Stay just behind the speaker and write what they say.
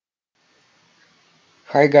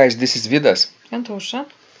Hi guys, this is Vidas. And Ausra.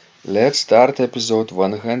 Let's start episode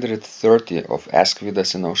 130 of Ask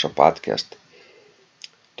Vidas and Ausra podcast.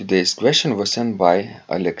 Today's question was sent by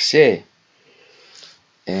Alexei,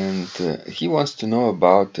 and he wants to know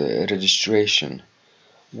about registration.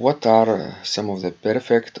 What are some of the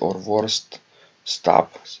perfect or worst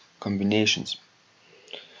stop combinations?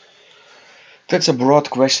 That's a broad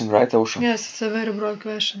question, right, Ausra? Yes, it's a very broad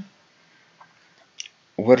question.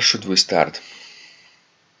 Where should we start?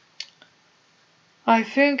 I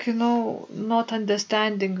think, not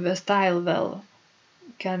understanding the style well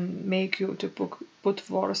can make you to put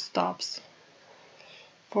worse stops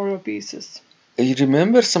for your pieces. You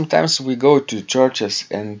remember sometimes we go to churches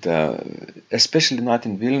and especially not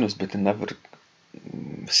in Vilnius but in other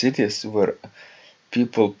cities where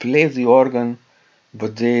people play the organ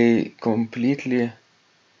but they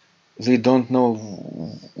don't know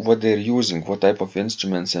what they're using, what type of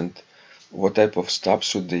instruments and what type of stops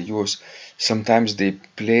should they use. Sometimes they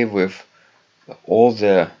play with all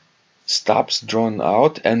the stops drawn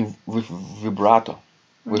out and with vibrato,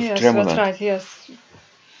 with Yes, that's tremolant. right, yes.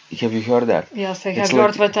 Have you heard that? Yes, I It's have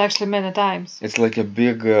heard that actually many times. It's like a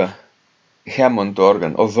big Hammond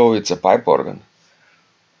organ, although it's a pipe organ.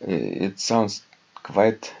 It sounds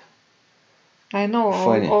quite I know,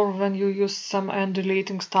 funny. or when you use some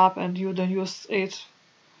undulating stop and you don't use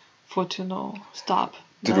 8-foot, stop.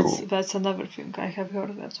 True. That's another thing. I have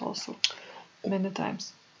heard that also many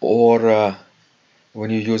times. Or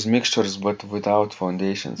when you use mixtures but without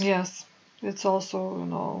foundations. Yes, it's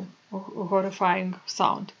also, a horrifying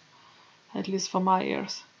sound, at least for my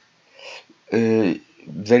ears. The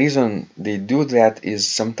reason they do that is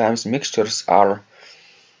sometimes mixtures are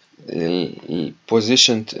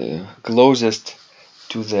positioned closest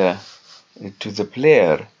to the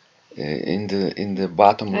player in the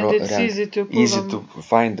bottom And it's rank, easy to pull easy them. to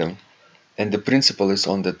find them, and the principal is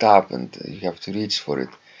on the top, and you have to reach for it.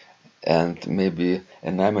 And maybe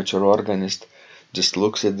an amateur organist just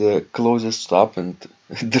looks at the closest stop and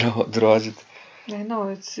draws it. I know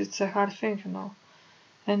it's a hard thing,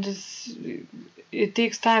 and it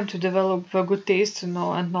takes time to develop a good taste,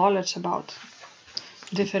 and knowledge about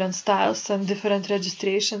different styles and different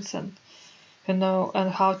registrations, and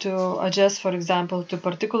and how to adjust, for example, to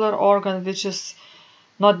particular organ which is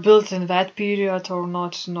not built in that period or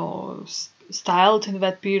not, styled in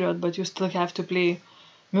that period, but you still have to play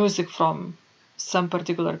music from some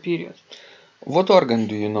particular period. What organ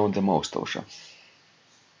do you know the most, Ausra?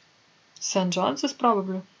 St. John's is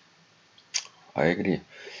probably. I agree.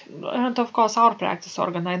 And of course, our practice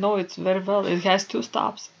organ. I know it very well. It has 2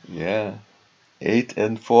 stops. Yeah, 8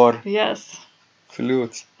 and 4 Yes,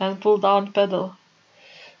 flutes. and pull down pedal.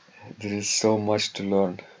 There is so much to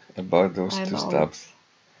learn about those I two know stops.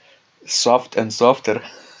 Soft and softer.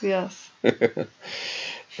 Yes.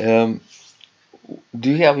 um, do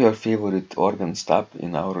you have your favorite organ stop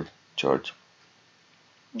in our church?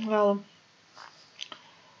 Well,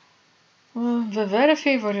 the very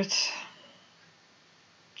favorite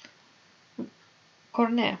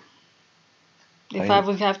cornet. If I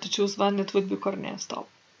would have to choose one, it would be cornet stop.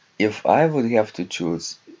 If I would have to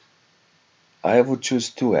choose, I would choose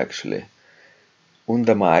two actually.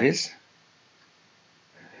 Unda Maris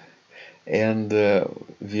and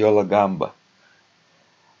Viola Gamba.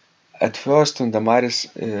 At first, Unda Maris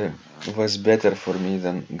was better for me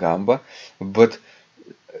than Gamba, but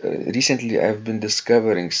recently I've been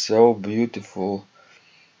discovering so beautiful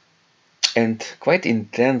and quite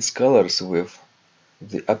intense colors with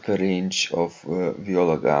the upper range of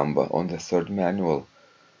Viola Gamba on the third manual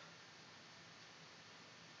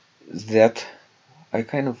that I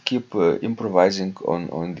kind of keep improvising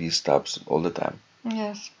on these stops all the time.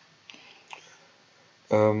 Yes.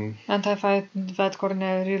 Um, And I find that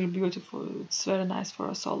cornet really beautiful. It's very nice for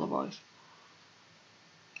a solo voice.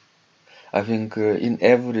 I think in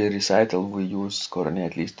every recital we use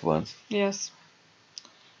cornet at least once. Yes.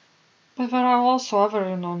 But there are also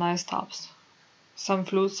other, nice stops. Some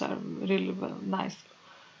flutes are really nice.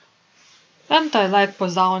 And I like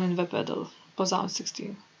Posaune in the pedal. Posaune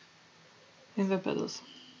 16 in the pedals.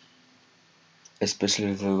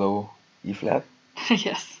 Especially the low E flat.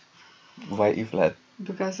 Yes. Why E flat?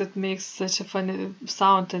 Because it makes such a funny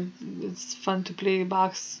sound and it's fun to play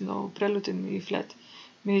Bach's, prelude in E flat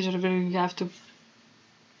major where you have to,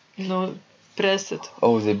 press it.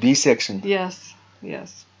 Oh, the B section. Yes,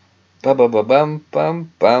 yes. Ba ba ba bum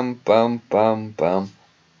pum pum pum pum pum.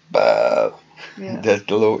 Ba. Yes.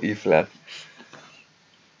 That low E flat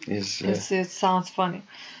is. It sounds funny.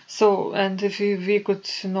 So, and if we could,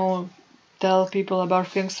 tell people about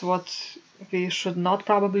things what we should not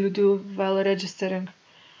probably do while registering,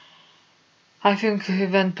 I think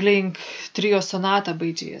when playing Trio Sonata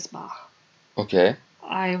by J.S. Bach, Okay.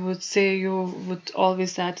 I would say you would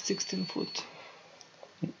always add 16 foot.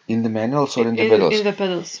 In the manuals or in the In pedals? the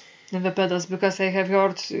pedals. In the pedals, because I have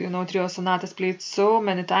heard, Trio Sonatas played so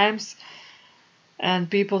many times and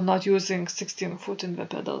people not using 16 foot in the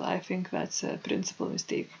pedal. I think that's a principal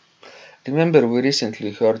mistake. Remember, we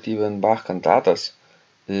recently heard even Bach cantatas,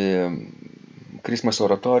 Christmas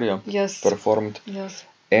oratorio Yes. performed, Yes.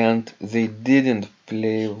 and they didn't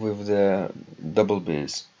play with the double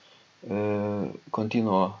bass,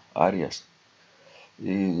 continuo arias.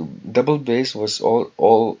 Double bass was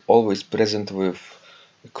always present with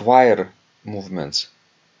choir movements,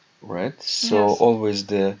 right? So Yes. always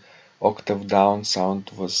the octave down sound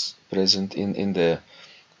was present mm,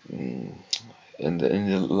 in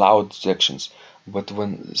the loud sections. But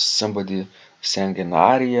when somebody sang an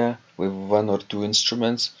aria with one or two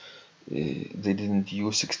instruments, they didn't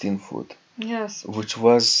use 16 foot, Yes. which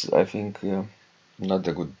was, I think, not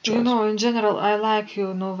a good choice. In general, I like,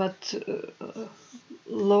 that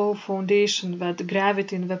low foundation, that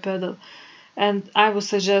gravity in the pedal. And I would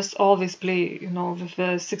suggest always play, with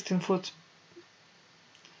a 16 foot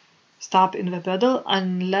stop in the pedal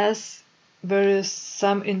unless there is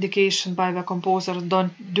some indication by the composer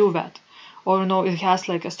don't do that. Or, it has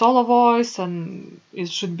like a solo voice and it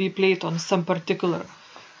should be played on some particular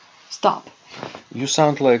stop. You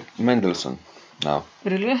sound like Mendelssohn now.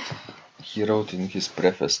 Really? He wrote in his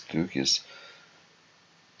preface to his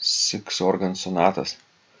six organ sonatas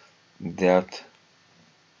that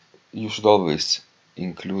you should always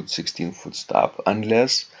include 16 foot stop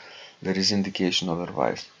unless there is indication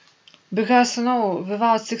otherwise. Because,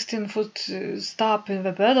 without 16 foot stop in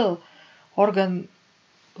the pedal, organ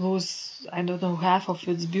lose, I don't know, half of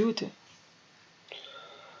its beauty.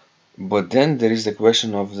 But then there is the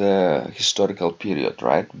question of the historical period,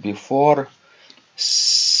 right? Before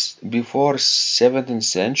 17th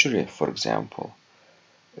century, for example,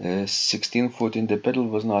 16 foot in the pedal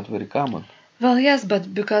was not very common. Well, yes,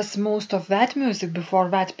 but because most of that music before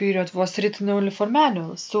that period was written only for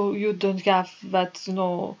manuals, so you don't have that,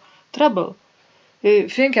 trouble.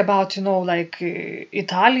 Think about, like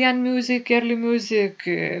Italian music, early music,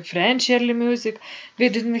 French early music. We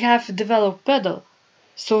didn't have developed pedal,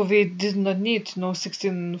 so we did not need no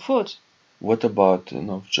 16 foot. What about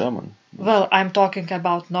North German music? Well, I'm talking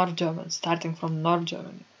about North German, starting from North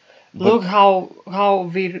Germany. But Look how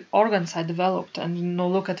the organs are developed, and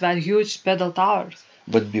look at that huge pedal towers.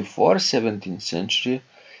 but before 17th century,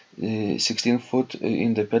 16 foot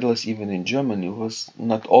in the pedals, even in Germany, was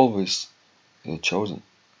not always chosen.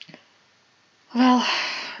 Well,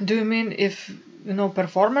 do you mean if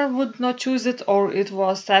performer would not choose it, or it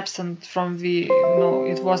was absent from the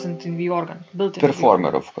it wasn't in the organ, built in the Performer,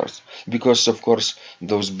 organ? of course, because of course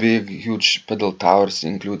those big, huge pedal towers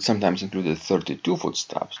sometimes included 32 foot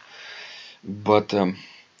stops. But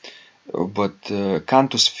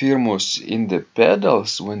cantus firmus in the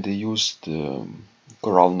pedals, when they used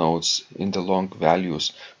choral notes in the long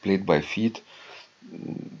values played by feet,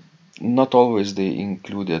 not always they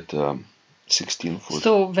included 16 foot.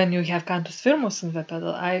 So when you have cantus firmus in the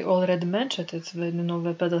pedal, I already mentioned it. When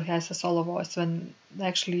the pedal has a solo voice, when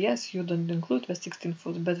actually yes, you don't include the 16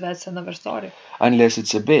 foot, but that's another story. Unless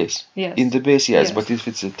it's a bass. Yes. In the bass, yes, Yes. but if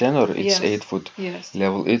it's a tenor, it's Yes. 8 foot Yes.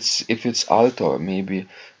 level. If it's alto, maybe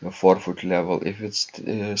a 4 foot level. If it's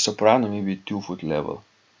soprano, maybe 2 foot level.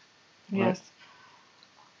 Yes. Right.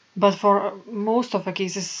 But for most of the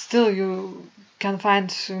cases, still you can find,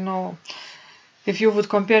 if you would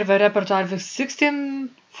compare the repertoire with 16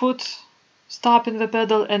 foot stop in the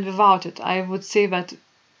pedal and without it, I would say that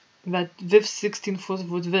with 16 foot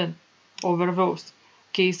would win over those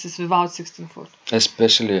cases without 16 foot.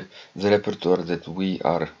 Especially the repertoire that we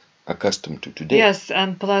are accustomed to today. Yes,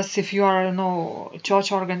 and plus if you are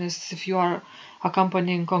church organist, if you are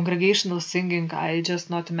accompanying congregational singing, I just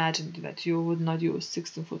not imagined that you would not use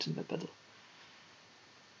 16 foot in the pedal.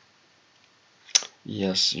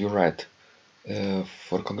 Yes, you're right.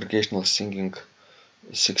 For congregational singing,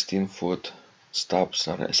 16 foot stops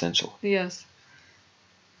are essential. Yes.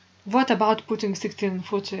 What about putting 16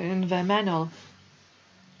 foot in the manual?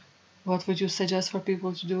 What would you suggest for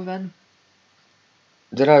people to do then?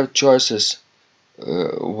 There are choices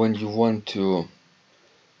when you want to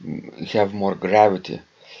have more gravity.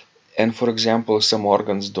 And for example, some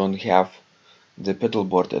organs don't have the pedal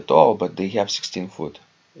board at all, but they have 16 foot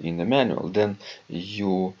in the manual. Then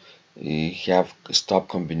you have stop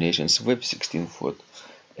combinations with 16 foot,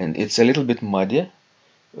 and it's a little bit muddy,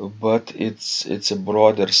 but it's a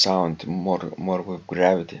broader sound, more with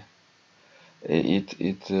gravity.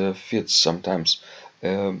 It fits sometimes.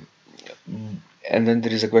 Um, And then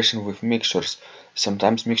there is a question with mixtures.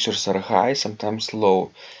 Sometimes mixtures are high, sometimes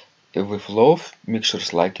low. With low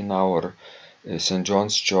mixtures, like in our St.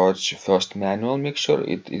 John's Church first manual mixture,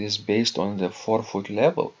 it is based on the 4-foot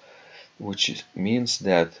level, which means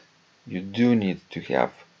that you do need to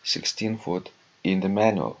have 16-foot in the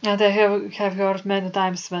manual. And I have heard many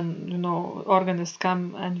times when organists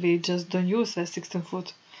come and we just don't use the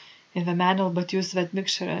 16-foot in the manual, but use that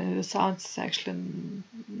mixture, and it sounds actually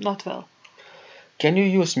not well. Can you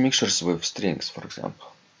use mixtures with strings, for example?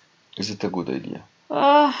 Is it a good idea?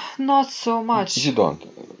 Not so much. You don't.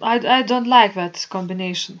 I don't like that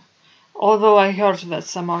combination. Although I heard that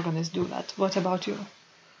some organists do that. What about you?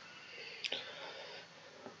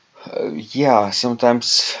 Yeah,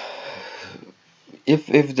 sometimes if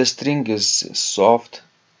the string is soft,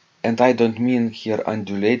 and I don't mean here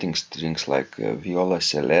undulating strings like viola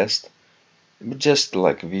celeste, but just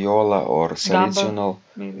like viola or traditional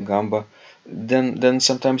gamba, then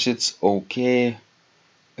sometimes it's okay.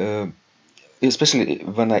 Especially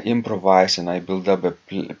when I improvise and I build up a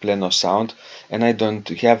piano sound, and I don't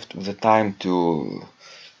have the time to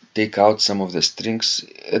take out some of the strings,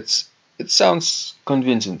 it sounds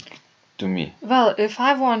convincing to me. Well, if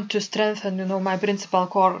I want to strengthen, my principal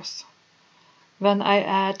chorus, then I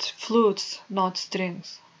add flutes, not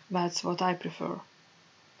strings. That's what I prefer.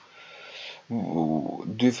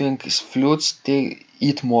 Do you think flutes they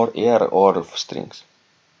eat more air or strings?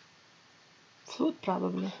 Flute,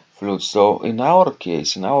 probably. Flutes. So in our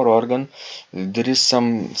case, in our organ, there is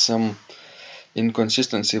some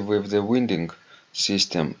inconsistency with the winding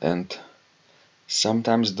system, and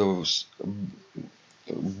sometimes those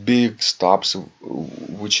big stops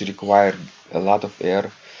which require a lot of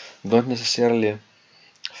air don't necessarily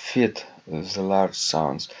fit the large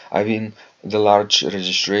sounds. I mean the large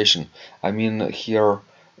registration. I mean here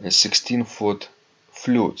 16-foot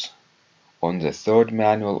flutes on the third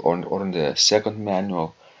manual or on the second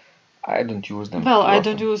manual. I don't use them Well, too I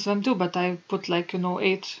don't often. use them too, but I put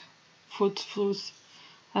 8-foot flutes,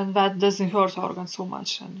 and that doesn't hurt organ so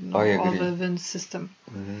much, and I all agree. the wind system.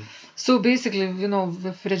 Mhm. So basically,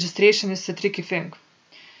 with registration is a tricky thing.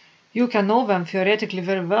 You can know them theoretically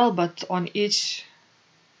very well, but on each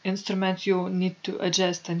instrument you need to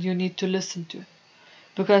adjust and you need to listen to.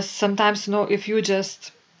 Because sometimes, if you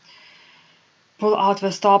just pull out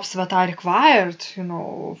the stops that are required,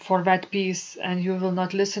 for that piece and you will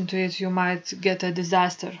not listen to it, you might get a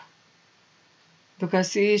disaster.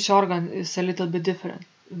 Because each organ is a little bit different.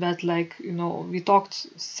 That we talked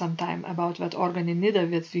sometime about that organ in Nida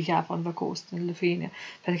that we have on the coast in Lithuania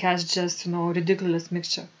that has just, ridiculous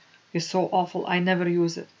mixture. It's so awful. I never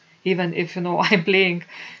use it. Even if, I'm playing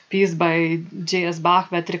piece by J.S. Bach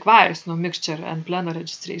that requires no mixture and piano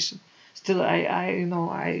registration. Still,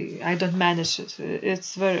 I don't manage it.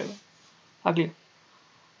 It's very ugly.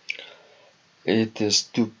 It is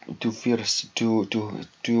too fierce,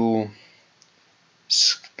 too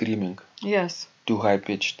screaming, Yes, too high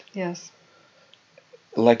pitched, yes,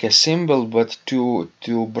 like a cymbal, but too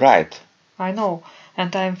bright. I know.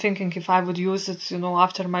 And I'm thinking if I would use it,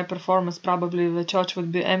 after my performance, probably the church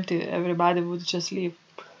would be empty. Everybody would just leave.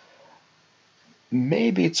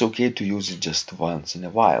 Maybe it's okay to use it just once in a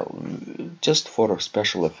while, just for a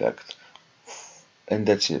special effect, and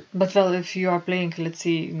that's it. But well, if you are playing, let's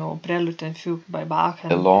say, Prelude and Fugue by Bach A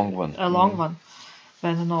and long one. a long one,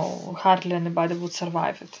 then hardly anybody would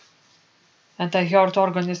survive it. And I heard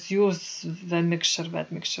organists use that mixture,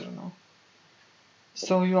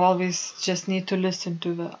 So you always just need to listen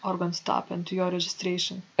to the organ stop and to your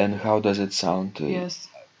registration. And how does it sound Yes.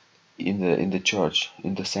 in the church,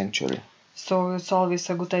 in the sanctuary? So it's always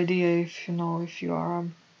a good idea if you are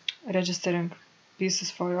registering pieces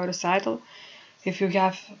for your recital. If you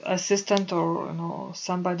have assistant or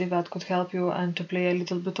somebody that could help you and to play a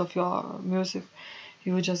little bit of your music,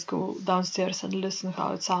 you would just go downstairs and listen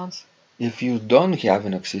how it sounds. If you don't have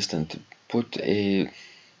an assistant, put a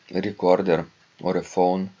recorder or a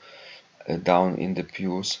phone down in the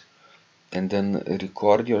pews and then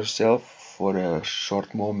record yourself for a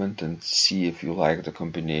short moment and see if you like the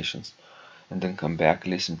combinations, and then come back,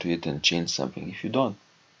 listen to it, and change something if you don't.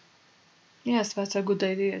 Yes, that's a good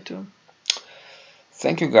idea too.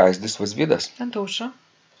 Thank you guys, this was Vidas. And Tosha,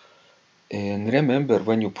 And remember,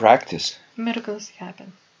 when you practice, miracles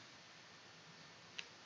happen.